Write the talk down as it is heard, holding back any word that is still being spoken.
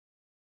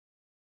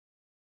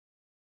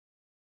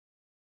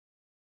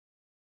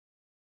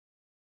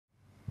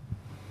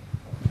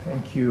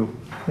Thank you,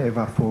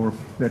 Eva, for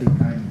very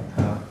kind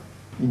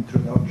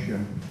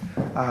introduction.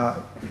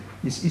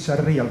 It's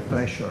a real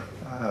pleasure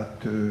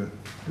to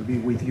be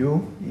with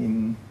you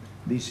in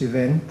this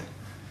event,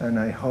 and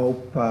I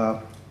hope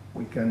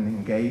we can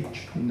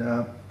engage in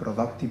a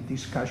productive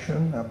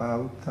discussion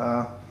about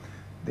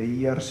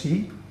the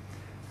ERC.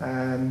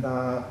 And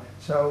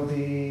so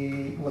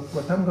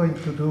what I'm going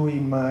to do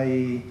in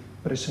my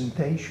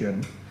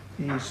presentation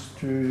is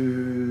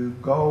to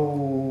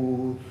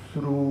go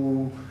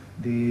through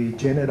the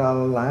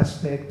general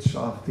aspects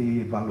of the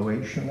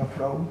evaluation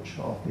approach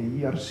of the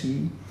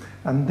ERC,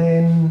 and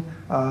then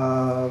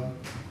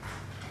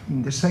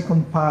in the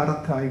second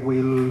part I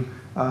will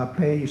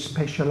pay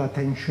special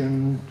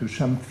attention to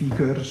some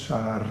figures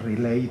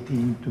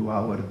relating to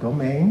our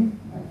domain,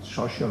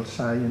 social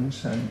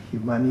science and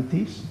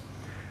humanities,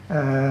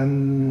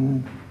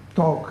 and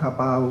talk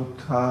about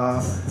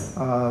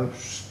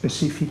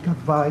specific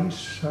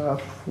advice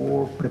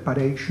for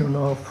preparation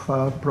of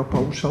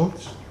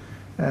proposals.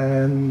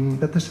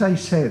 But as I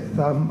said,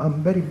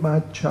 I'm very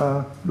much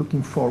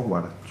looking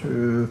forward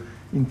to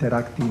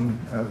interacting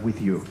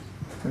with you.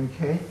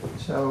 Okay,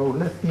 so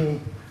let me,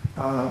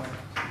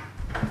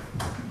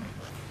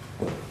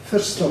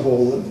 first of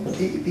all,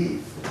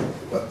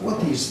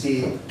 what is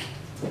the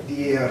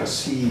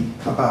ERC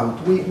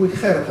about? We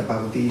heard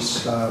about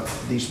this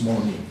this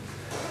morning.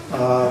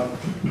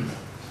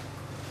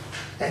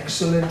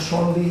 Excellence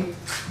only,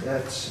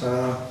 that's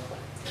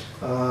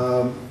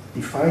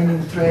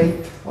defining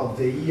trait of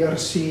the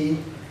ERC,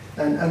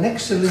 and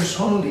excellence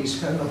only is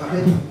kind of a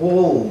very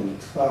bold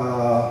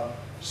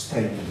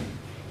statement,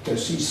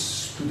 because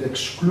it's to the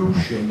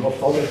exclusion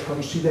of other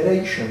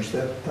considerations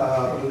that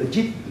are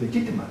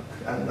legitimate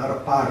and are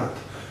part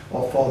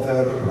of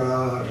other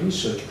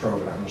research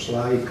programs,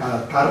 like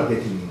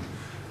targeting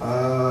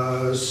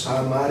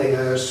some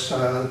areas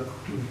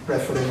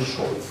preference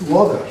to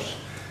others,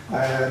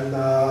 and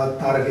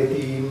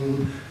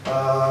targeting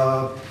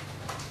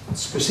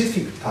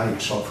specific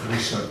types of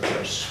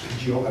researchers,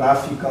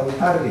 geographical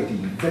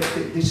targeting. But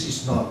this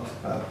is not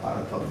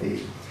part of the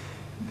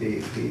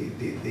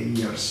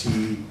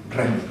ERC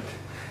remit.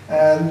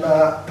 And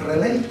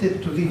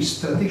related to this,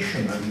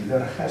 traditionally,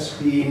 there has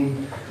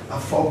been a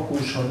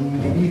focus on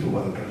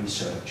individual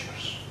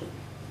researchers.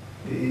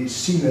 The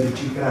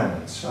synergy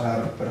grants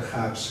are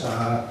perhaps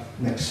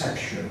an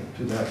exception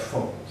to that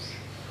focus.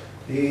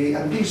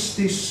 And this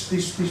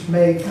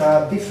made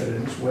a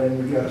difference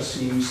when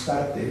ERC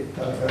started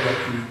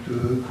relative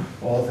to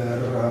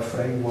other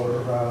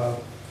framework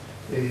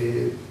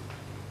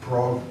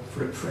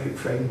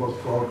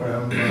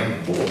program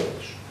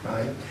boards,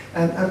 right?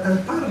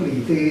 And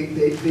partly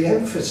the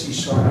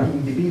emphasis on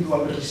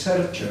individual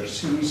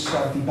researchers is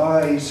a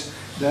device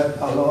that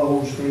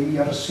allows the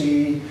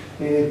ERC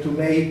to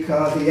make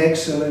the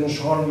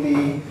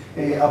excellence-only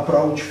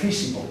approach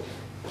feasible,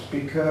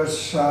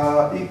 because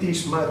it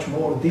is much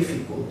more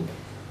difficult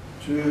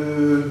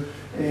to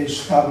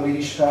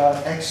establish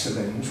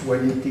excellence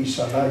when it is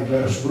a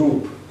diverse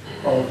group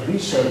of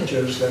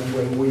researchers than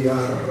when we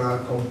are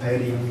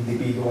comparing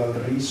individual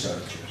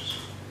researchers.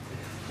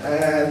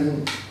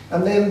 And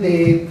then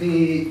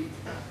the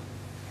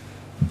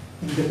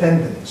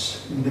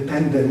independence.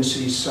 Independence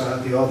is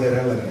the other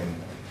element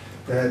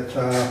that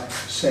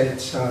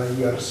sets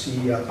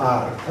ERC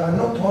apart,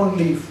 not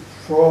only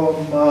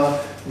from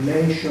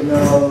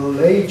national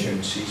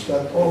agencies,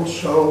 but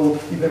also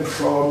even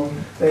from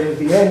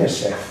the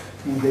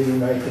NSF in the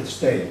United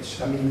States.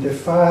 I mean, the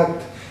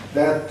fact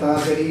that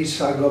there is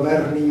a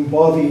governing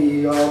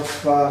body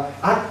of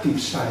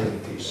active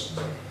scientists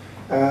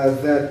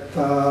that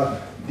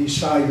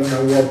decide on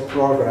a work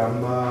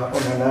program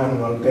on an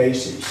annual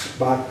basis,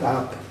 backed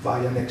up by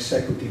an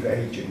executive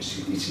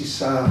agency. This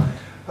is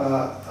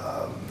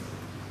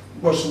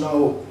was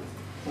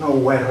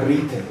nowhere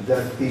written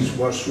that this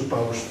was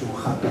supposed to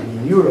happen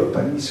in Europe,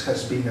 and this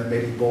has been a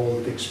very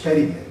bold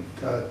experiment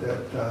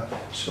that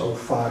so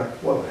far,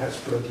 well, has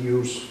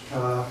produced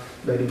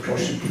very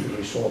positive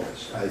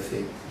results, I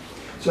think.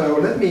 So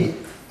let me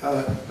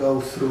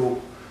go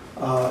through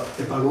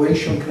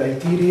evaluation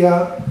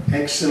criteria,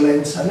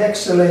 excellence. And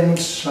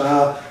excellence,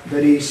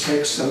 there is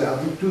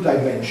two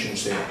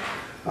dimensions there.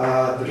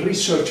 The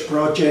research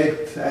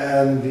project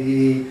and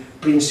the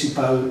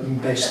principal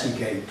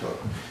investigator.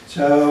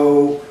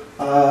 So,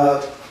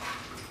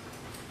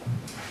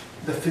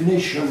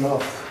 definition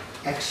of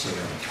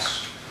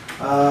excellence,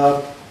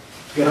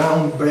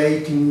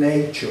 groundbreaking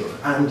nature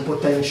and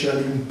potential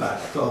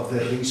impact of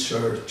the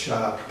research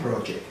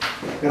project.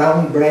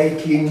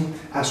 Groundbreaking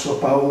as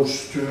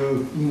opposed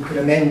to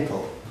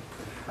incremental.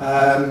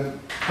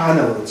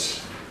 Panels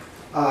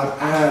are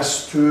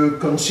asked to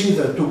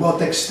consider to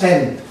what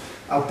extent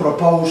a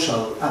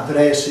proposal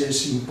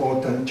addresses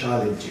important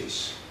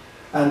challenges,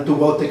 and to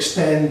what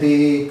extent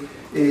the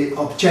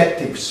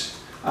objectives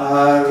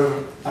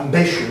are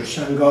ambitious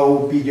and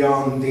go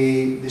beyond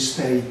the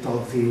state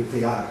of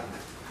the art.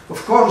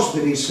 Of course,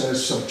 there is a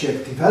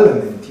subjective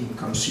element in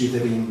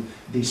considering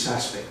these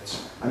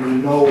aspects. I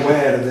mean,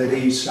 nowhere there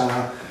is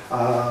a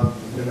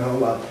you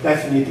know, a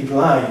definitive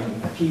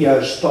line.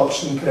 Here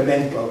stops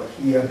incremental,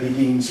 here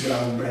begins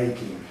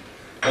groundbreaking.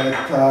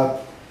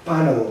 But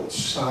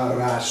panels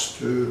are asked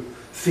to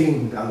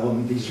think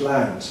along these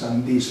lines,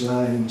 and these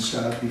lines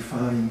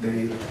define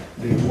their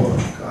work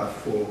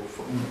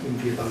in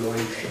the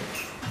evaluation.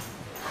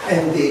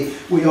 And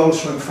we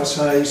also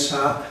emphasize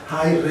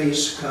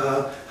high-risk,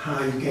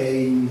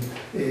 high-gain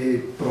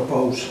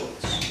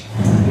proposals.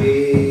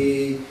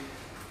 The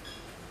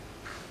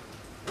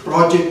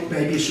project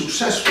may be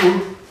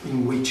successful,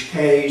 in which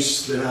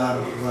case there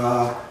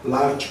are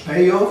large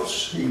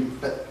payoffs,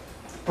 but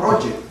the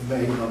project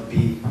may not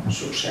be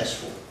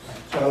successful.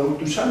 So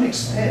to some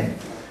extent,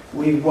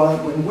 when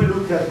we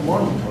look at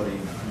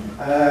monitoring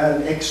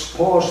and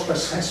ex-post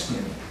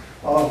assessment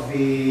of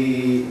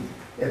the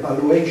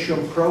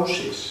evaluation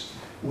process,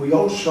 we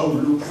also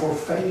look for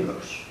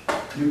failures.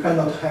 You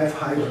cannot have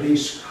high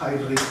risk, high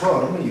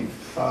return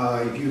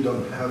if you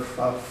don't have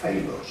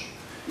failures.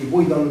 If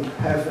we don't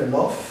have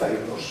enough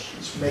failures,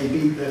 it may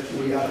be that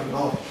we are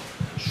not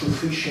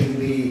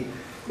sufficiently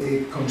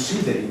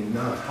considering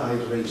high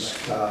risk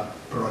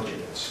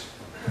projects.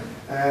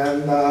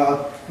 And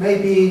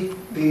maybe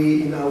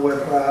in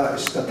our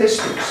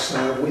statistics,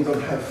 we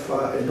don't have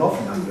enough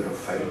number of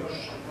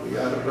failures. We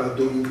are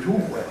doing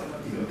too well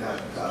in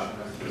that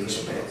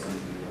respect.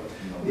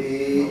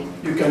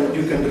 You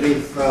can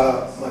read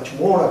much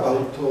more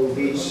about all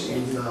this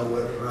in our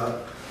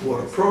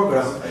work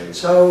program.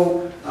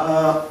 So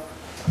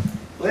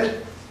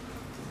let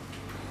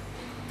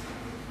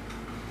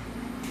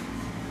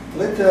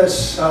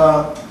us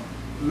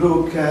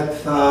look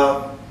at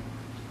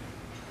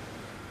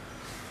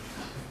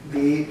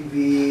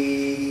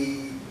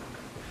the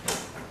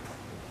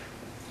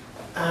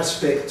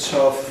aspects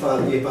of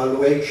the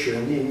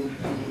evaluation in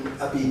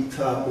a bit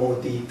more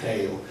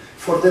detail.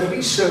 For the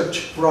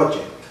research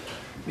project,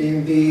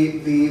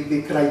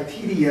 the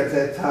criteria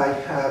that I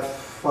have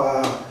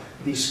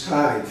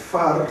described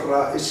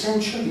are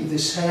essentially the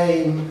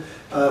same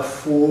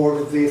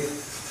for the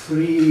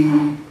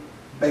three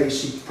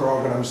basic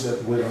programs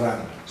that we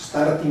run: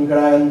 starting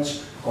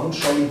grants,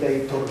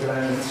 consolidator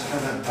grants,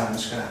 and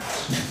advanced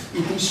grants.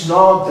 It is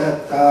not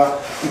that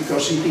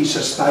because it is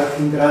a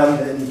starting grant,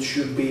 then it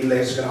should be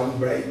less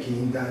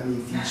groundbreaking than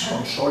it is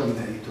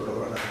consolidator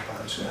or an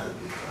advanced grant,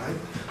 right?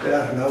 There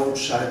are no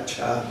such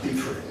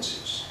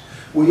differences.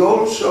 We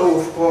also,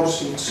 of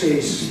course,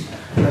 insist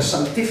on a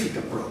scientific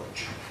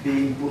approach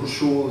being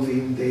pursued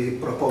in the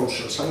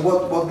proposals. And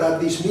what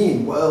does this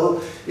mean?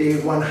 Well,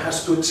 one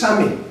has to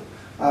examine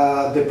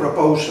the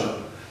proposal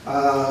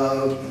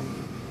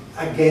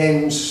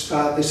against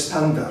the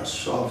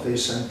standards of the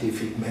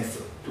scientific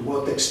method. To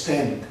what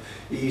extent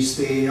is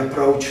the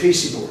approach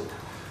feasible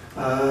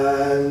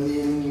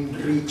in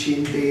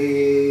reaching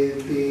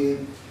the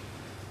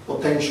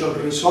potential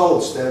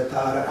results that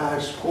are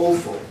as called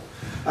for?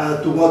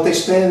 To what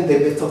extent the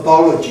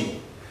methodology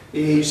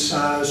is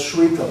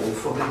suitable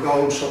for the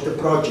goals of the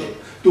project?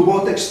 To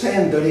what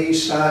extent there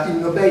is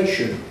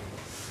innovation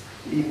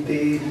in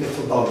the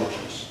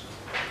methodologies?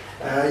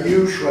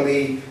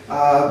 Usually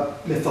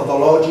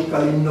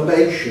methodological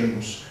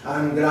innovations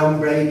and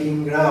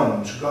groundbreaking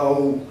grounds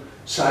go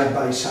side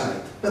by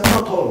side, but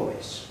not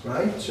always,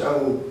 right?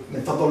 So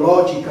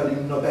methodological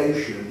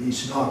innovation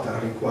is not a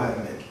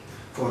requirement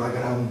for a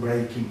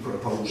groundbreaking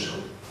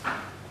proposal.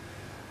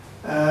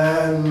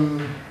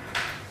 And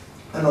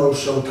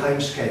also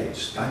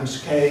timescales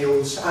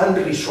and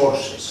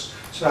resources.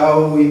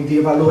 So in the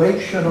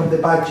evaluation of the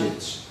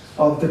budgets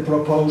of the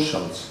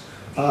proposals,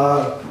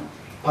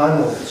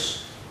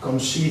 panels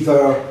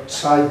consider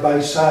side by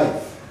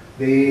side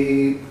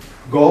the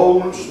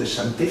goals, the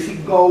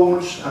scientific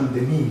goals, and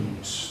the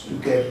means to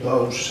get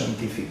those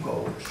scientific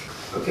goals.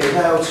 Okay,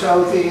 now,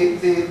 so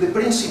the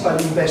principal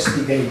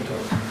investigator,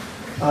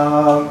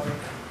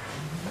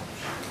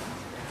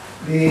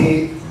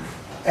 the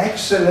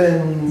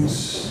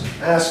excellence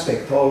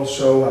aspect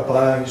also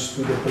applies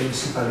to the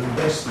principal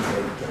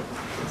investigator.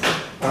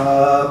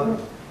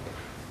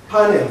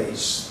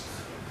 Panelists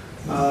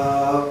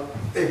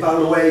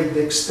evaluate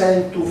the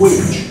extent to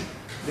which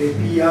the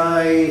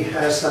PI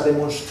has a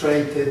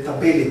demonstrated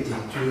ability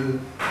to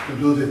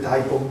do the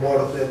type of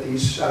work that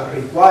is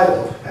required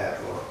of her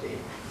or him,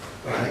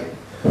 right?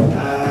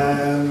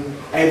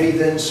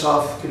 Evidence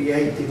of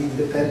creative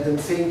independent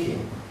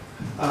thinking,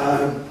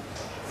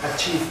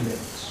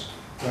 achievements,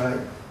 right?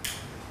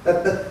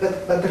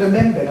 But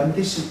remember, and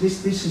this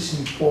is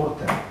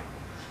important,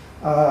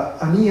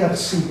 an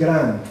ERC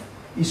grant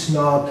is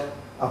not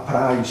a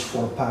prize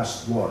for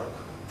past work.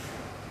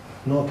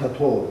 Not at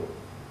all.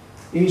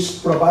 It's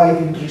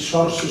providing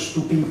resources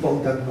to people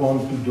that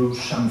want to do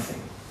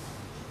something,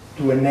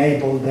 to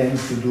enable them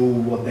to do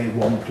what they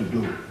want to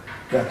do,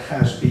 that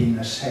has been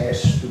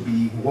assessed to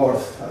be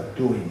worth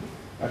doing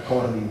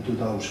according to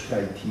those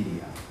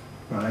criteria,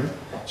 right?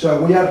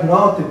 So we are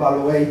not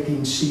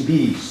evaluating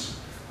CVs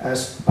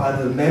as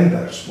panel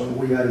members when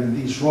we are in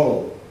this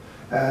role,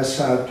 as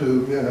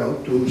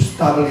to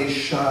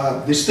establish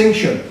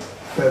distinction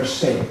per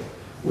se.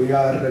 We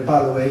are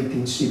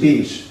evaluating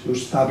CVs to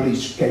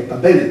establish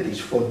capabilities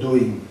for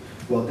doing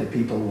what the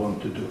people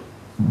want to do.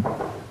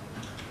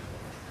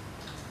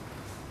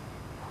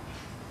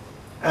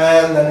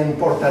 And an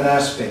important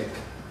aspect,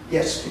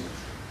 yes?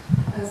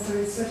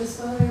 Sorry, so just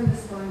following on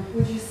this point,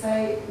 would you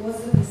say,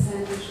 what's the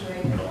percentage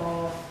rate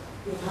of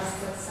your past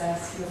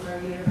success, your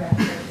career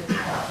record,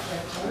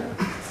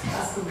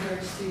 as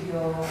compared to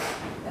your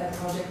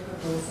project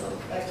proposal?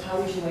 Like, how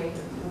would you weight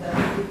it? Would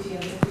that be 50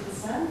 and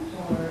 50%,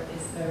 or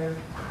is there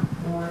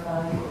more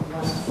value of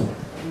one aspect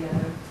or the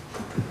other?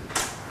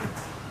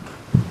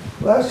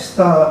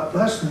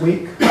 Last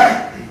week,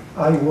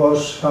 I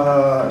was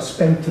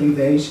spent 3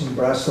 days in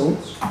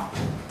Brussels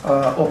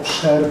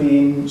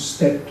observing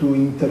step 2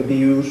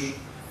 interviews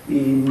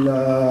in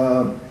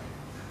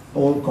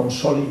all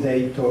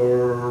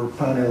consolidator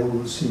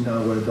panels in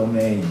our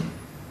domain.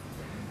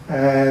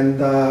 And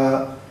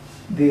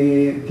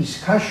the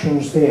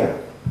discussions there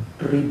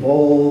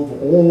revolve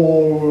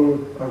all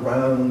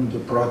around the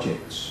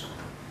projects,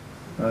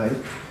 right?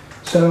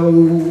 So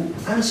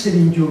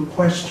answering your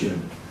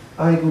question,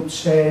 I would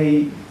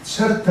say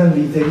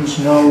certainly there is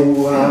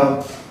no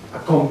a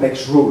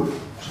convex rule.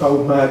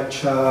 So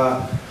much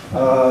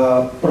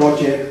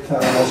project,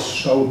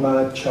 so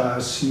much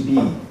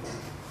CV.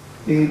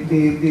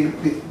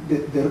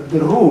 The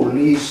rule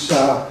is,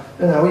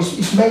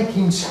 is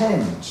making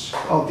sense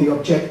of the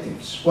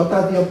objectives. What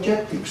are the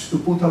objectives? To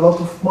put a lot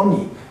of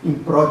money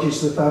in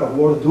projects that are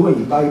worth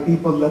doing by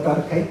people that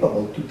are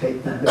capable to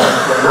take them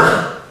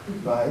down,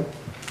 right?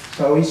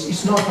 So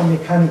it's not a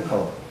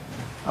mechanical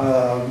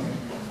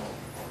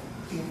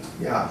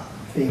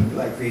thing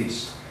like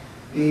this.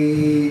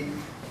 The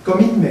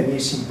commitment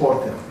is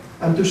important,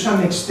 and to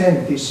some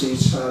extent this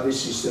is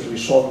the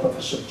result of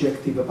a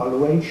subjective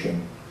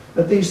evaluation.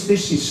 But this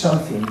is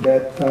something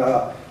that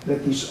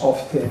that is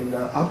often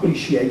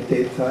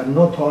appreciated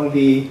not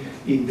only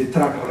in the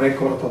track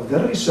record of the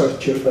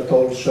researcher, but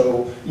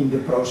also in the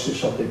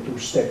process of the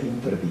 2-step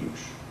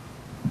interviews.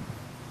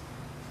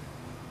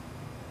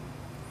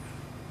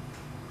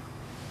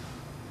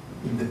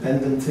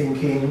 Independent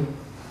thinking.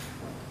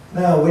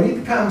 Now, when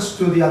it comes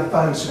to the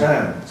advanced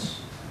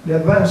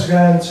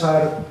grants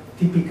are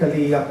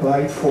typically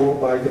applied for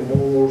by the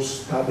more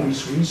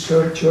established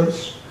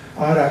researchers,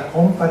 are a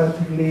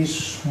comparatively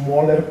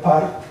smaller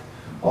part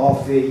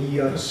of the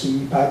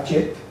ERC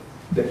budget.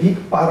 The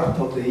big part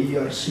of the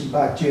ERC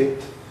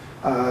budget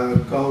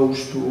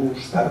goes to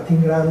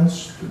starting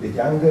grants, to the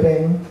younger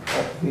end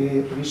of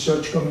the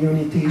research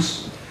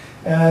communities.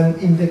 And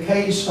in the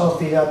case of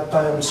the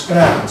advanced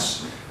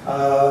grants,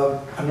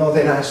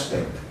 another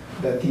aspect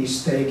that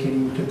is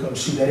taken into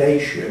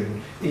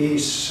consideration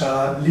is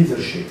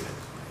leadership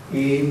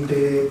in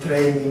the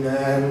training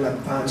and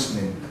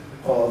advancement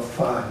of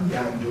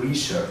young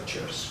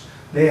researchers.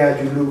 There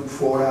you look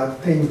for a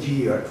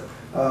 10-year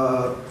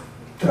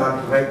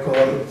track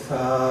record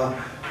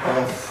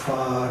of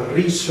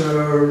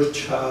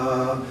research,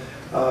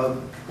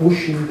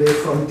 pushing the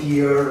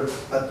frontier,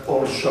 but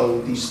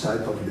also this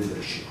type of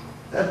leadership.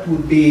 That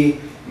would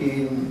be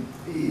in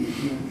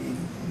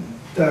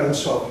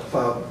terms of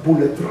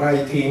bullet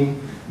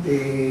writing,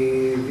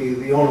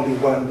 the only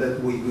one that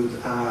we would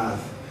add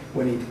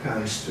when it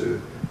comes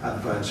to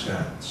advanced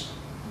grants.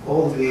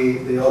 All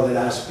the other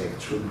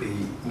aspects would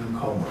be in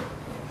common.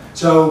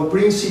 So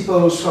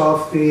principles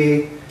of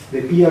the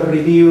peer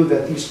review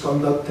that is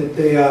conducted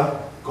there,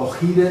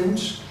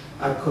 coherence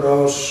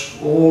across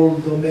all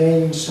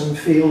domains and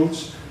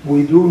fields.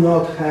 We do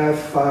not have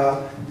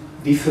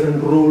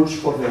different rules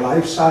for the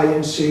life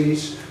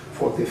sciences,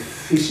 for the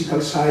physical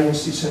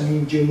sciences and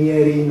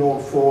engineering, or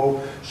for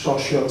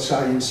social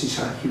sciences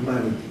and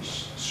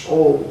humanities. It's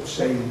all the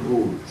same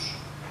rules.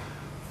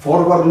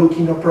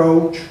 Forward-looking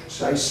approach,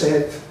 as I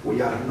said,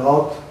 we are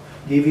not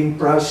giving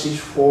prizes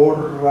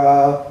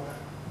for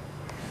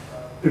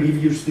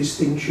previous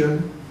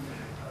distinction.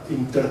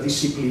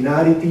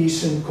 Interdisciplinarity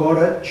is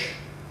encouraged,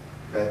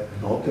 but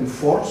not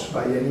enforced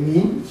by any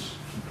means.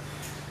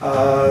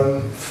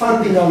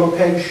 Funding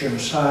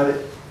allocations are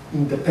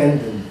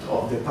independent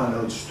of the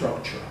panel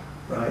structure,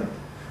 right?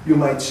 You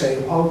might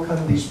say, how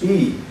can this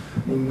be?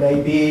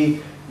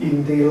 Maybe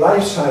in the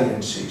life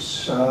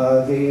sciences,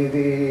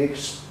 the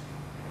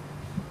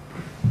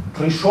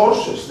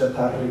resources that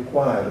are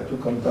required to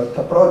conduct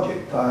a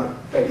project are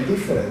very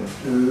different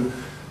to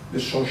the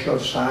social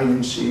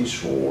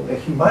sciences or the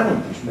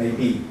humanities,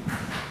 maybe.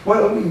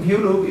 Well,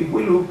 if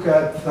we look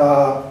at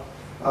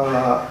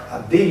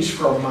this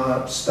from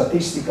a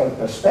statistical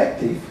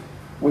perspective,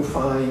 we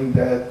find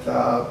that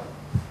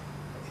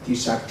it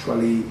is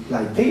actually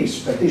like this,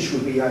 but this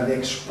should be an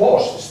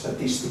ex-post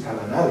statistical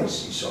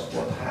analysis of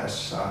what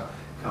has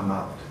come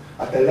out.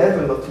 At the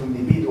level of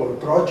individual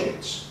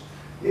projects,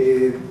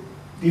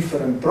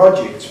 different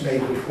projects may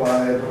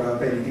require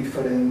very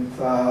different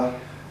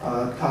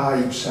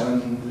types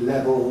and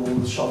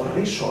levels of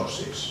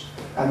resources.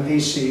 And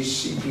it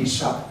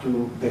is up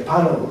to the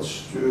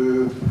panels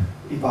to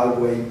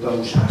evaluate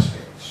those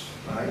aspects,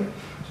 right?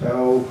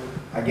 So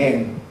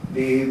again,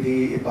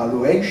 the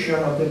evaluation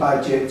of the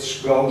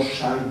budgets goes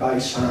side by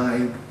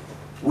side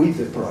with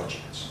the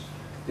projects.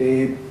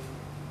 The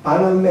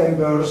panel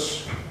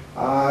members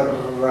are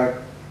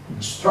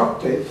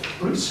instructed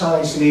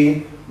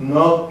precisely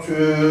not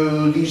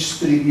to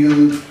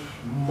distribute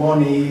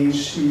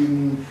monies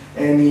in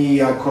any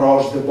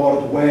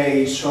across-the-board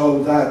way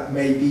so that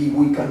maybe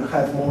we can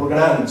have more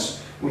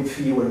grants with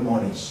fewer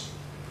monies.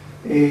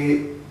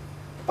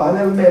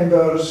 Panel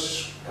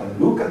members can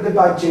look at the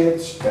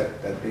budgets,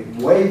 but the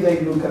way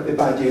they look at the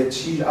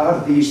budgets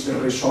are these the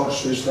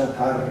resources that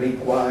are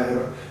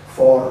required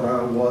for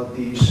what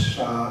this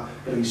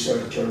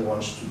researcher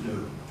wants to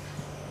do.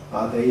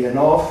 Are they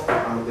enough?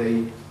 Are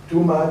they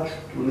too much,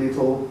 too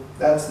little?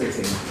 That's the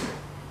thinking.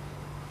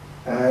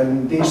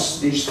 And this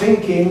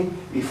thinking,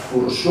 if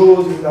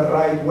pursued in the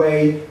right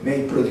way,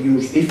 may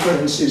produce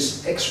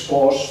differences ex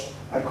post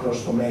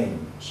across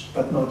domains,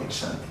 but not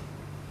ex ante.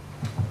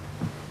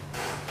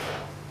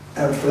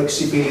 And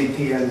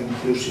flexibility and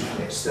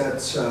inclusiveness,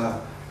 that's an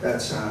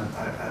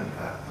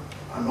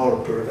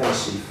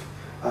all-pervasive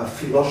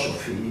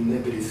philosophy in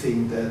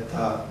everything that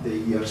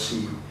the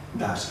ERC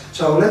does.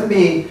 So let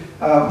me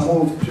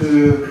move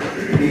to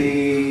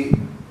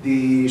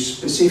the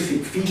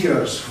specific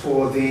figures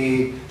for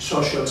the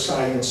social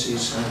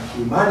sciences and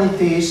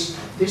humanities.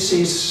 This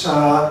is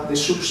the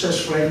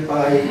success rate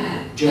by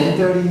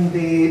gender in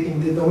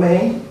the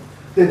domain.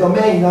 The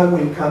domain, I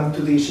will come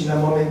to this in a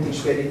moment, is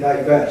very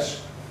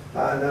diverse,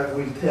 and I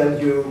will tell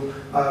you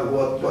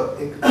what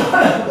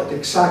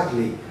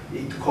exactly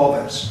it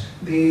covers.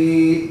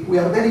 We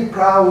are very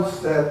proud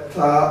that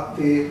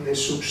the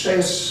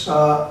success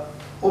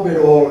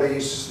overall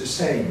is the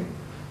same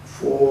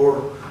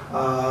for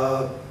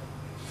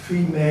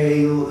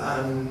female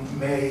and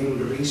male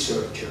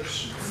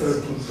researchers,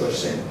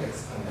 13%.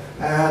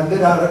 And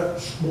there are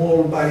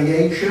small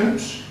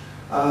variations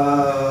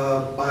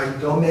by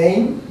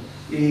domain.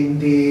 In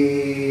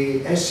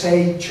the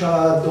SH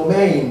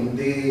domain,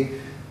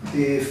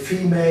 the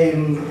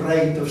female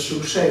rate of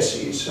success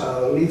is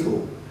a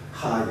little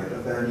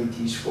higher than it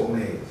is for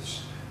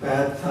males.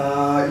 But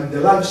in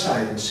the life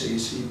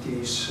sciences, it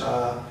is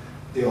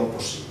the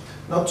opposite.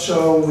 Not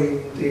so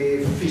in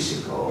the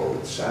physical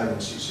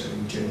sciences and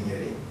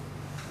engineering.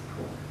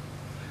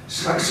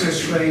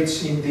 Success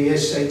rates in the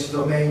SH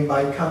domain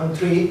by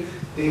country,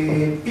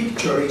 the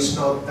picture is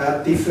not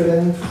that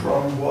different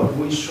from what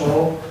we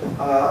saw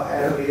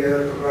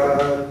earlier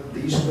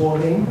this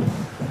morning.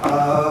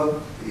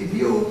 If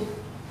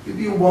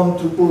you want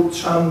to put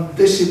some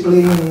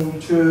discipline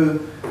into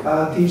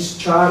this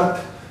chart,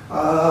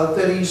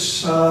 there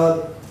is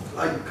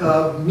like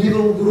a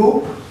middle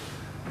group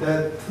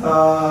that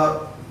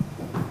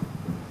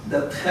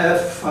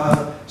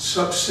have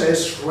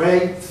success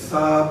rate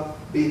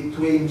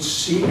between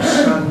 6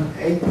 and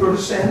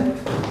 8%,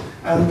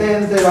 and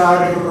then there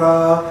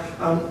are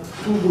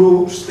two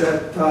groups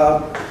that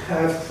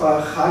have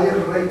higher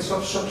rates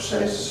of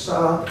success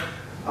of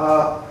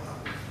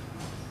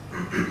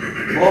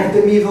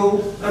the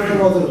middle, and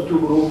another two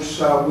groups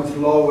with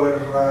lower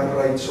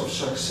rates of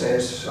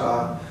success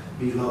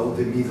below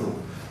the middle.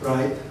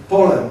 Right?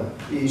 Poland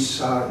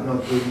is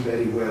not doing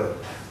very well.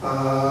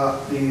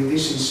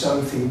 This is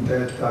something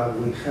that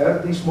we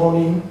heard this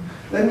morning.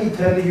 Let me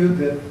tell you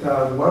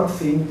that one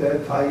thing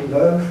that I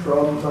learned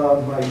from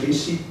my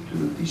visit to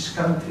this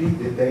country,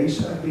 the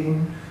days I've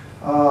been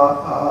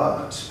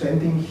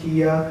spending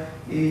here,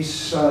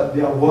 is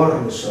the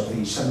awareness of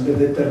this and the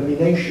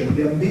determination,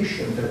 the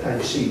ambition that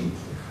I've seen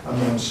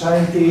among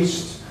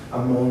scientists,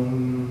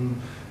 among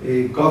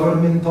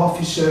government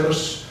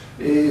officers,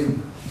 to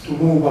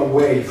move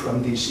away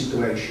from this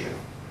situation.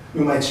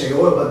 You might say,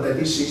 oh, but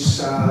this is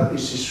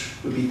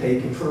to be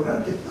taken for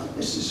granted. Not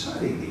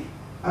necessarily.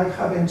 I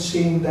haven't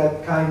seen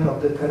that kind of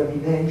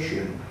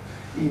determination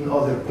in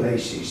other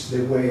places,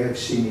 the way I've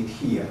seen it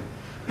here.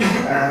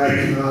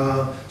 And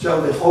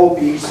so the hope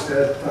is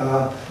that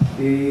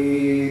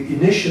the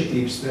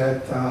initiatives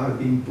that are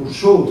being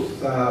pursued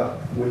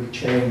will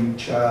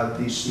change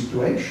this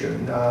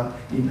situation.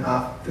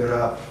 After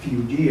a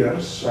few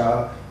years,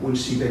 we'll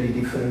see very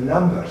different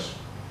numbers.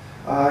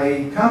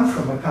 I come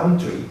from a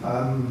country,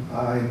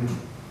 I'm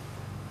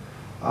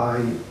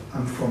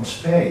from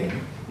Spain,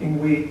 in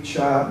which,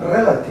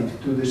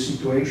 relative to the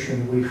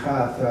situation we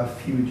had a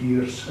few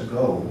years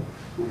ago,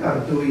 we are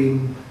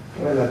doing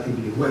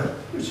relatively well.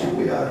 You see,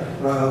 we are,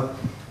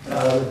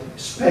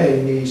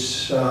 Spain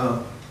is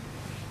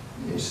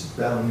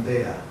down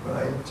there,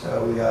 right?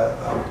 We are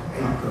about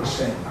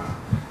 8%.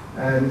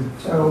 And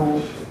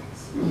so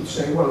you would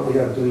say, well, we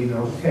are doing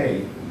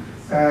okay.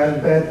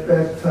 But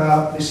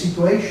the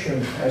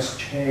situation has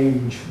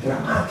changed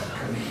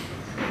dramatically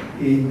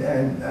in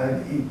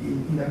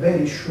a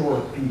very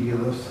short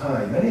period of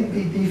time. And it'd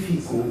be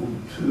difficult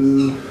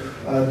to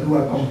do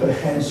a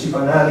comprehensive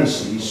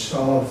analysis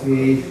of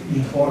the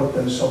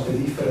importance of the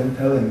different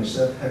elements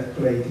that have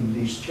played in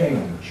this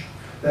change.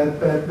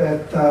 But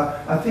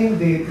I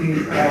think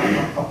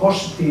a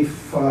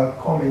positive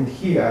comment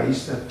here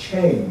is that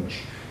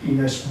change in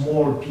a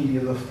small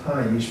period of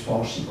time is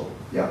possible.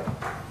 Yeah.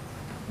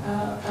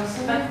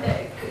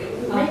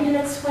 Maybe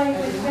let's wait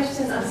with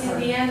questions until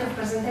the end of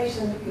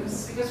presentation,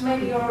 because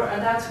maybe your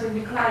doubts will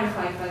be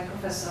clarified by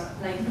Professor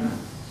later.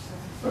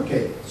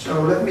 Okay,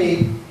 so let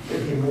me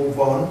move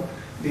on.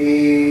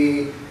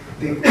 Here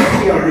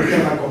we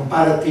have a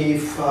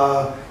comparative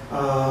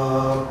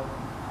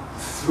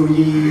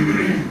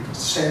 3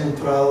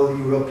 Central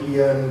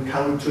European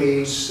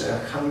countries,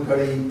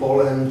 Hungary,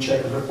 Poland,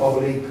 Czech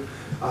Republic,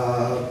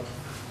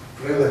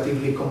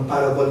 relatively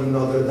comparable in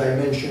other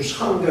dimensions.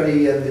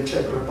 Hungary and the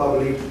Czech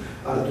Republic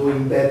are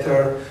doing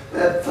better,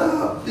 but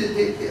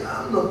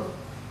I'm not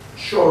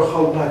sure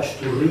how much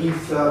to read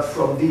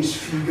from these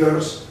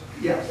figures.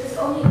 Yeah. There's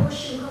only a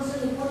question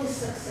concerning what is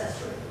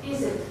success rate.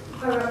 Is it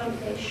per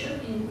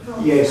application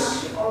from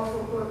yes. the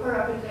country or per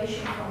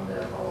application from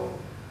the whole?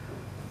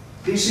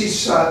 This is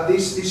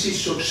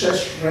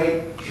success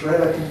rate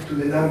relative to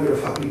the number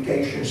of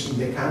applications in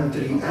the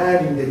country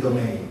and in the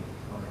domain.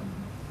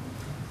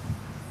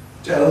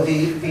 So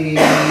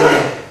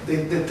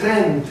the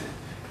trend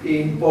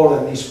in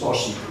Poland is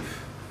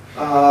positive.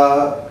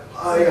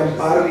 I am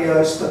partly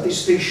a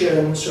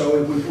statistician, so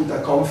if we put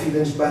a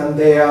confidence band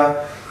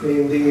there,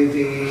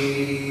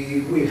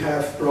 we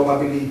have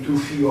probably too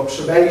few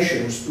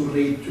observations to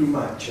read too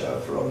much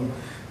from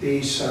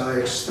these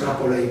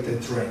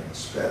extrapolated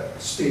trends,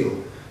 but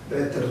still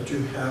better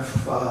to have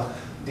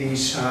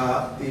these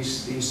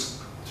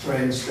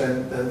trends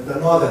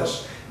than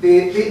others.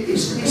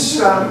 This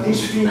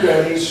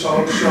figure is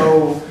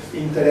also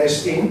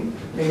interesting.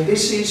 I mean,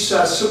 this is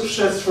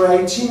success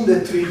rates in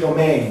the 3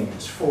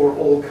 domains for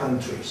all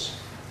countries.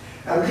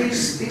 And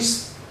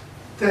this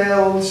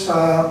tells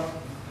a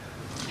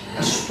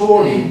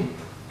story,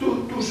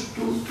 two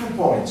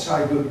points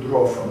I could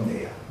draw from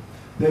there.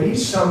 There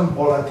is some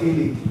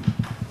volatility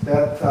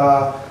that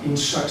in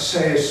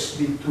success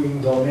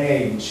between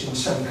domains in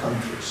some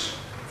countries.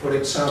 For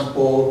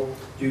example,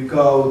 you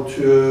go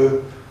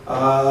to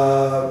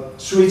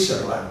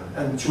Switzerland,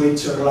 and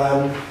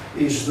Switzerland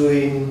is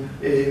doing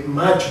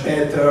much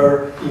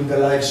better in the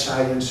life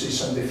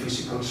sciences and the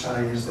physical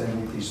science than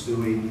it is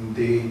doing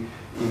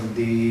in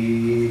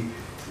the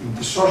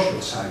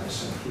social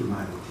science and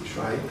humanities,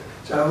 right?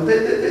 So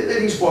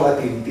there is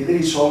volatility. There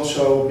is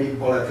also big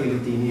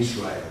volatility in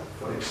Israel,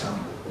 for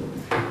example.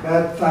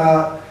 But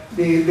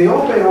the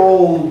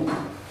overall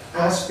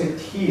aspect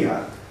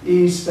here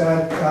is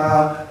that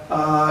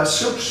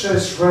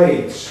success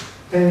rates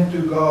tend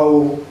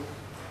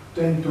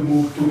to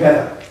move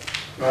together,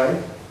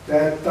 right?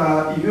 That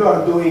if you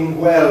are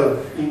doing well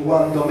in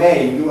one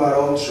domain, you are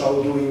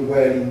also doing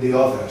well in the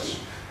others.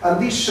 And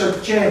this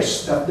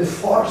suggests that the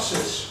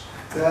forces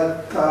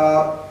that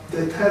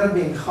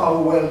determine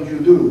how well you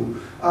do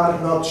are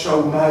not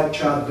so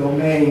much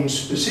domain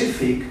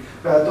specific,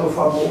 but of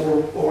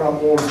a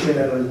more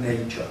general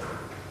nature.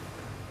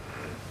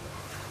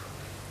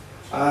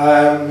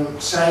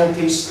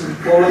 Scientists in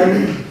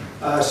Poland,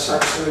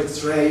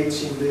 success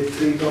rates in the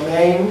 3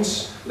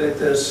 domains.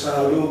 Let us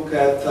look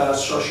at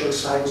social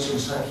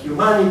sciences and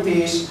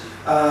humanities.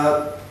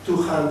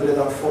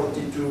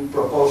 242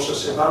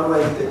 proposals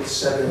evaluated,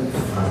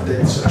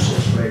 700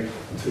 success rate,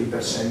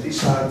 3%.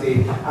 These are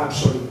the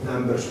absolute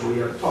numbers we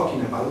are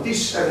talking about.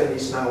 This 7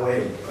 is now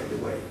 8, by the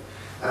way.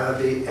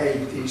 The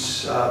 8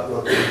 is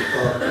what we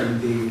got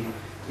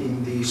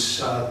in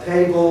this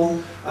table,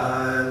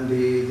 and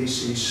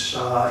this is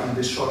in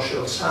the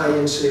social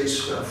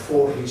sciences,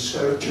 4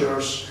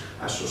 researchers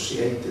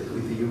associated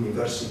with the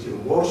University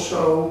of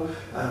Warsaw,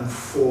 and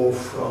 4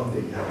 from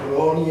the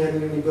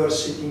Jagiellonian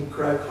University in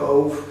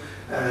Krakow,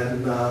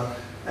 and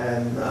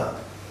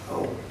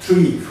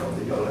 3 from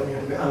the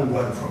Jagiellonian, and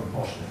 1 from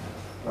Poznan.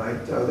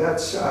 Right, so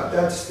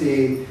that's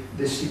the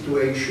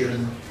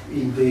situation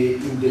in the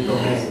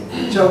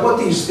domain. So what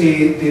is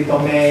the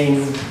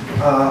domain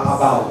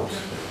about?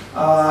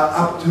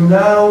 Up to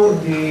now,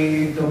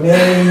 the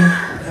domain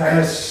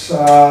has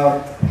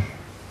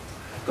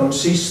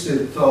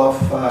consisted of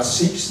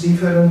 6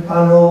 different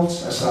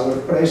panels. As our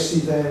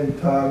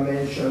president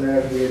mentioned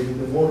earlier in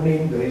the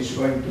morning, there is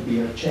going to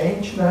be a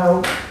change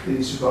now. There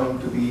is going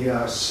to be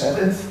a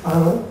 7th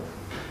panel,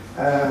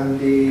 and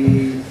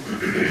the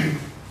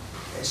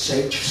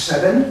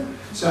SH7.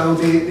 So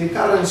the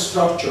current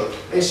structure,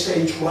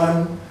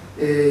 SH1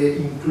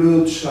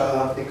 includes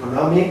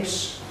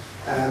economics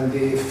and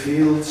the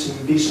fields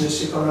in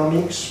business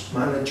economics,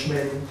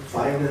 management,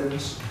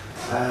 finance,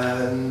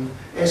 and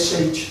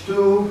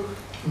SH2,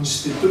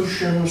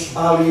 institutions,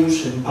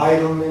 values,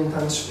 environment,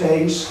 and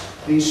space.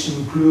 This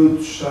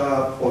includes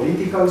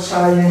political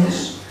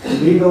science,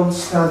 legal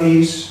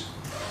studies,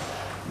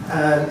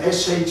 and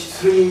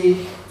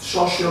SH3,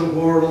 social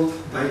world,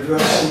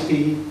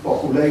 diversity,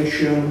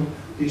 population.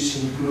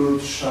 This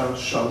includes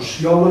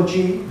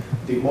sociology,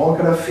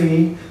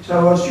 demography.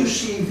 So as you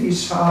see,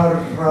 these are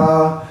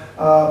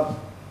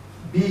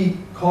big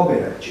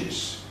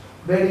coverages,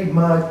 very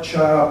much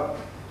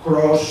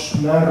cross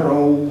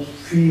narrow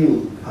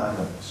field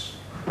panels.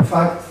 In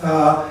fact,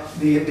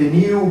 the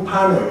new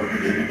panel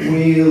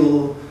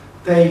will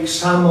take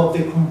some of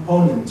the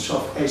components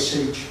of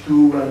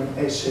SH2 and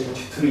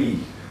SH3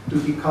 to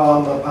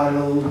become a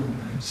panel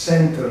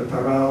centered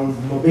around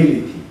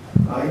mobility,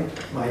 right?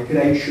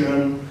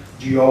 Migration,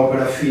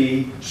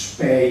 geography,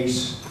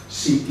 space,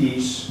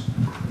 cities,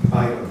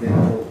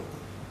 environmental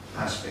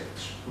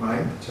aspects,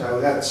 right?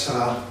 So that's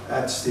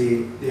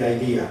the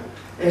idea.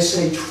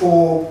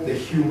 SH4, the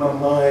human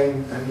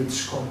mind and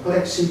its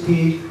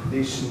complexity.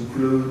 This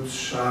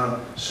includes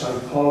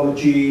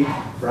psychology,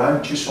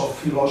 branches of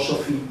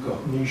philosophy,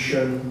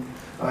 cognition,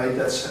 right?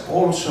 That's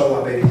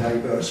also a very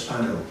diverse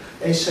panel.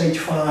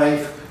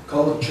 SH5,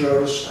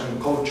 cultures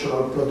and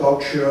cultural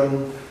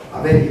production,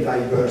 a very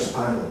diverse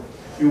panel.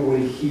 You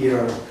will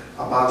hear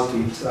about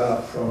it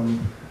from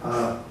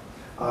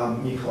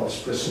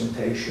Michal's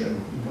presentation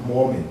in a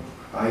moment.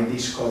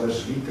 This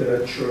covers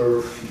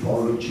literature,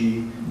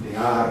 philology, the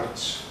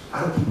arts,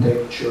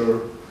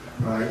 architecture,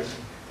 right?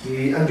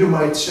 And you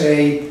might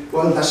say,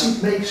 well, does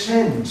it make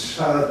sense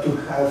to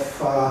have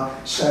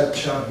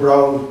such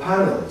broad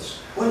panels?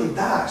 Well, it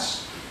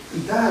does.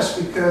 It does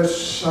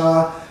because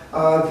our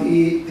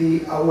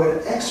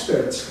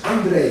experts,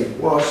 Andrzej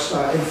was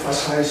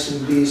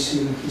emphasizing this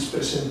in his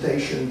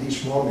presentation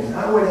this morning.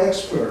 Our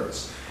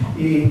experts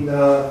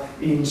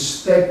in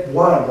step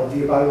 1 of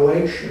the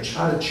evaluations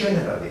are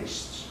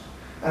generalists.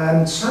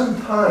 And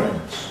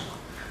sometimes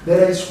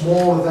there is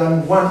more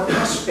than one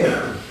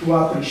aspect to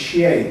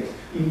appreciate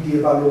in the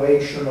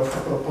evaluation of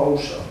a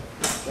proposal,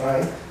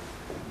 right?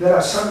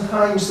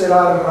 Sometimes there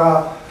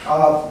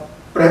are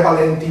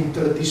prevalent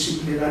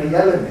interdisciplinary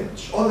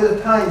elements. Other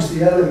times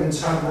the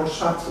elements are more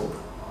subtle,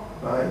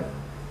 right?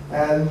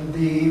 And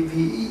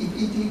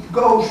it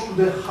goes to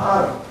the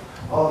heart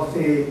of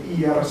the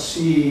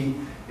ERC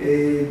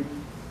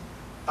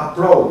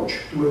approach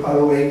to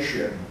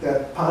evaluation,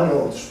 that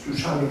panels to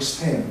some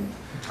extent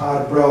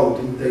are broad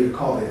in their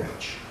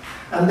coverage.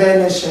 And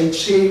then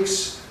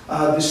SH6,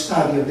 the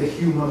study of the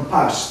human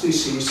past.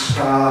 This is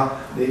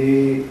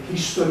the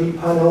history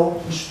panel,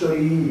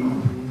 history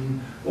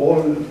in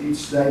all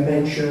its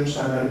dimensions,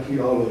 and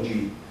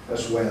archaeology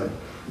as well.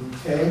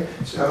 Okay,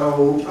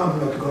 so I'm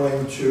not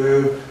going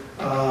to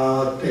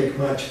take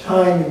much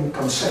time in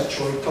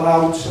conceptual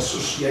clouds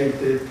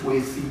associated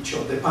with each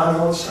of the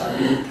panels.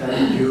 I will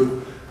tell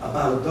you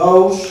about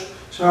those.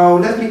 So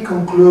let me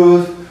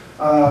conclude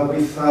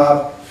with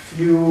a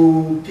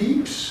few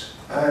tips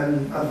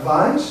and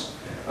advice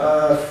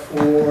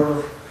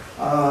for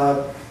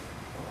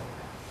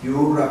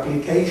your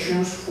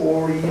applications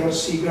for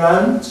ERC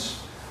grants.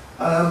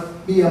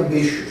 Be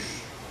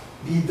ambitious,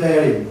 be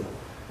daring.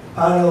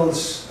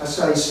 Panels, as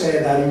I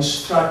said, are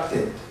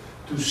instructed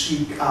to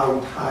seek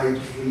out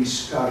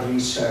high-risk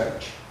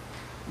research.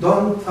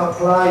 Don't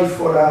apply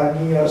for an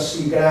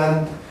ERC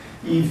grant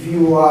if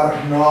you are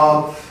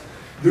not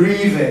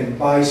driven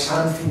by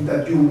something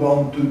that you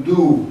want to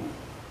do.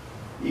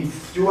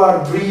 If you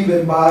are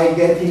driven by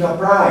getting a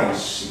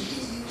prize,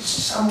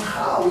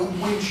 somehow it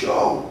will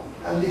show.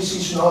 And this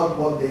is not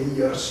what the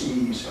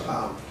ERC is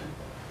about.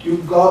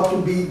 You've got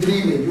to be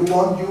driven. You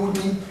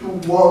need to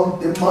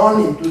want the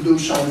money to do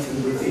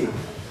something with it,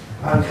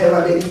 and have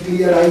a very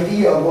clear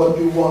idea what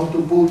you want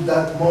to put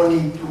that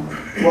money to,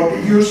 what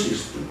the use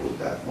is to put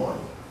that money,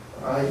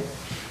 right?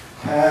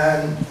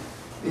 And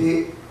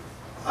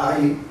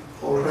I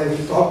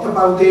already talked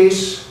about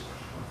this.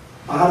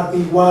 Part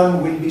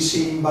B1 will be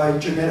seen by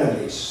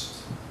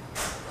generalists.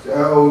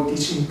 So it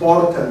is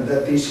important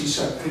that this is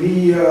a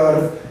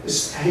clear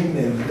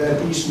statement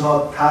that is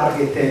not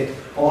targeted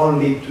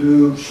only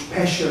to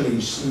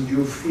specialists in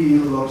your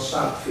field or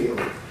subfield.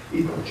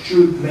 It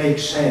should make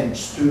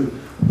sense to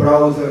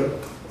broader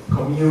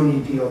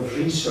community of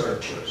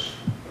researchers.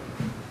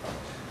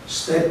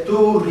 Step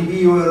 2,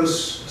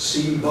 reviewers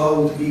see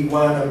both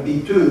B1 and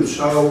B2,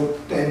 so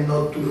tend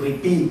not to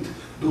repeat,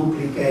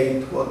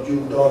 duplicate what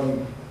you've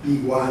done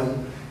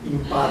B1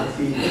 in part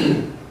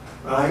B2,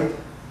 right?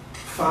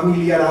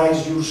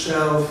 Familiarize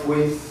yourself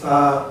with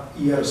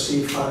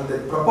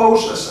ERC-funded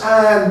proposals,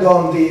 and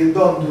don't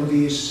do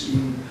this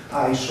in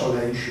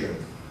isolation.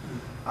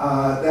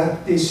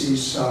 This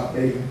is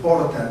very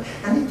important.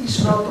 And it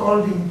is not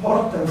only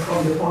important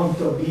from the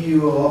point of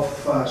view of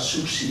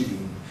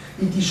succeeding.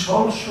 It is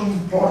also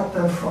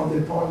important from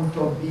the point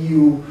of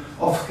view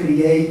of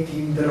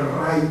creating the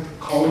right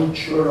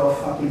culture of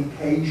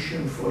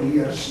application for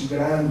ERC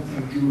grant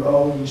in your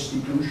own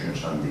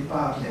institutions and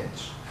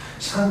departments.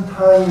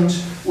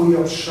 Sometimes we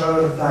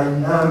observe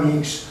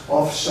dynamics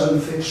of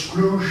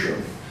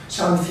self-exclusion,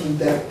 something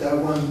that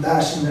one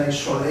does in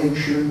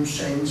isolation,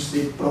 sends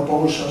the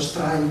proposals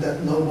trying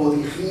that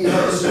nobody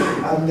hears,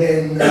 and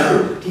then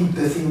keep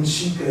the thing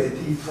secret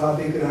if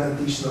the grant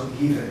is not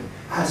given.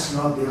 That's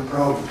not the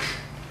approach.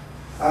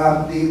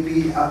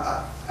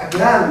 A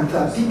grant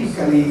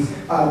typically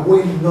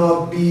will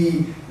not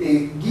be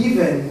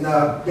given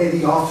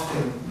very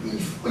often,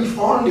 if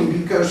only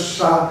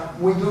because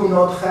we do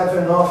not have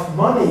enough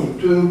money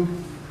to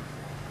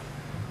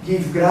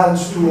give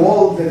grants to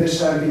all the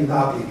deserving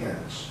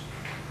applicants.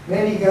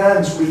 Many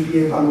grants will be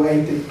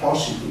evaluated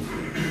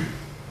positively,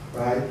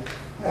 right?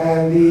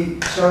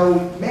 And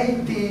so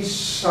make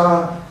this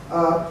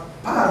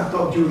part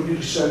of your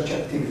research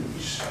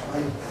activities.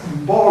 Right?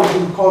 Involve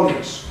your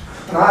colleagues.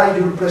 Try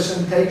your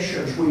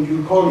presentations with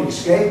your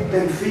colleagues. Get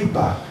their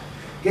feedback.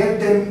 Get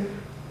them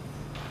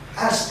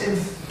as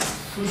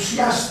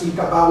enthusiastic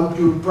about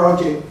your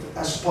project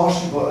as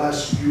possible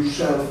as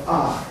yourself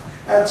are.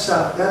 That's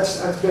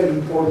a very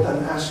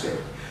important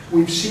aspect.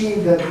 We've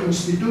seen that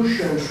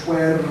institutions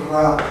where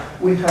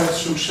we have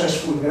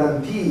successful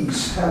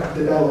grantees have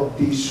developed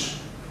this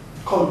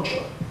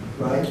culture,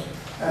 right?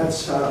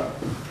 That's, I've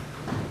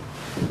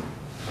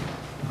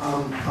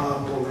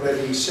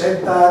already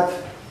said that.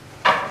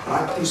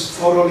 Practice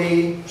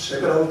thoroughly,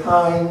 several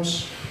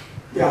times.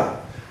 Yeah,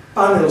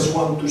 panels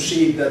want to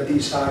see that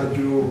these are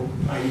your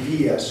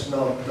ideas,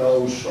 not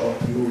those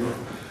of your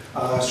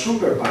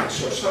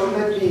supervisor. So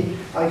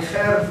I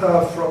heard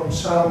from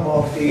some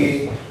of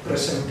the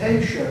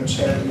presentations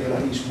earlier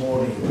this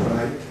morning,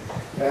 right,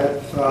 that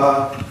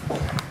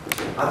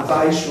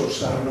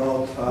advisors are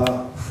not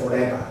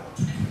forever.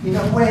 In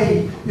a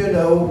way, you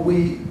know,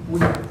 we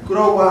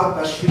grow up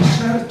as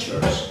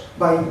researchers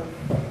by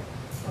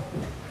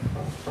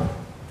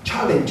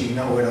challenging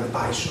our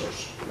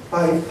advisors,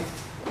 by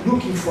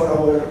looking for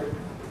our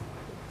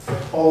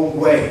own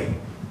way,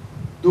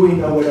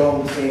 doing our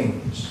own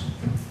things.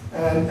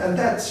 And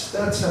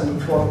that's an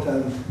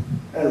important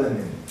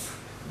element.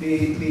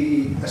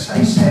 As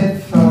I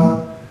said,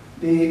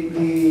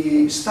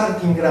 the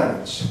starting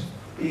grants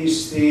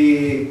is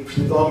the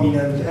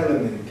predominant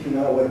element in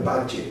our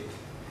budget.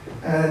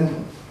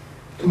 And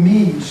to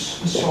me,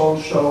 it's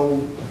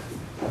also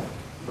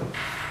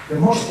the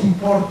most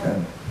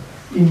important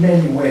in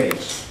many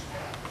ways.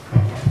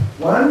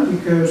 One,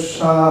 because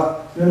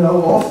you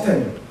know,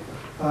 often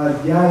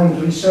young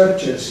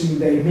researchers in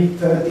their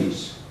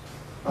mid-30s,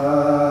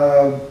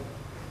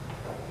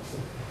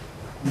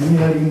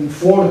 nearing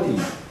 40,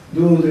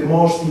 do the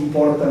most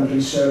important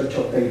research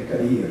of their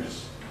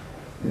careers,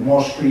 the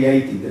most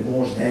creative, the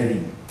most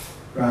daring,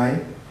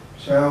 right?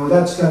 So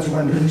that's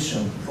one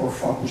reason for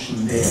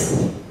focusing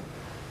there.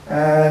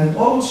 And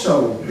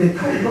also, the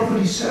type of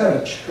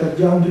research that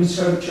young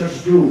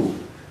researchers do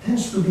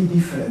tends to be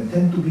different,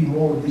 tend to be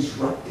more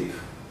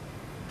disruptive.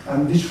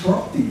 And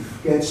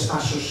disruptive gets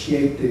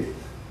associated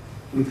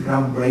with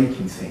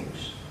groundbreaking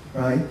things,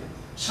 right?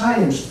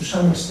 Science, to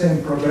some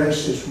extent,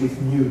 progresses with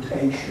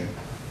mutation.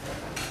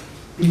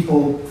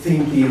 People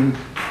thinking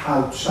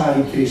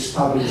outside the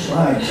established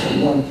lines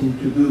and wanting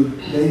to do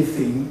their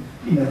thing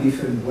in a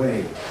different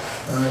way,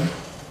 right?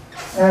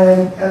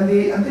 And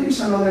there is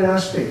another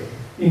aspect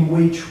in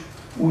which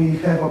we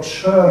have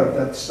observed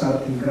that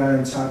starting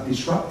grants are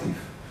disruptive.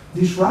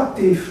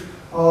 Disruptive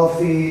of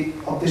the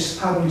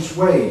established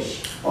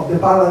ways, of the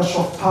balance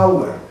of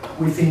power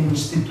within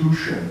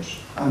institutions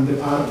and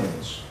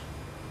departments.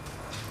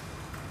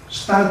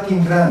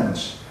 Starting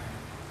grants,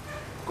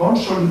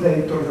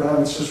 consolidator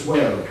grants as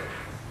well,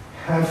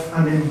 have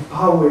an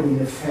empowering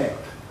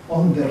effect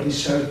on the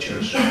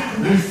researchers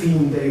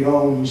within their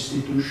own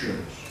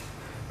institutions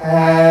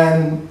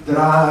and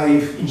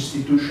drive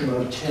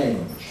institutional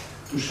change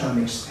to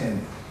some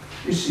extent.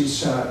 This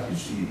is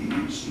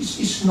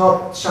it's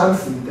not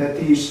something that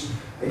is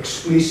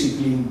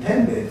explicitly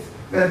intended,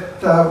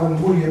 but when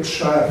we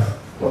observe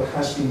what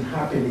has been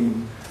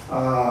happening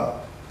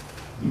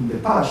in the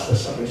past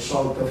as a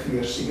result of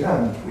ERC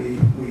grant, we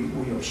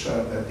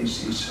observe that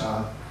this is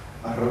a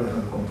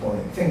relevant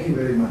component. Thank you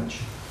very much.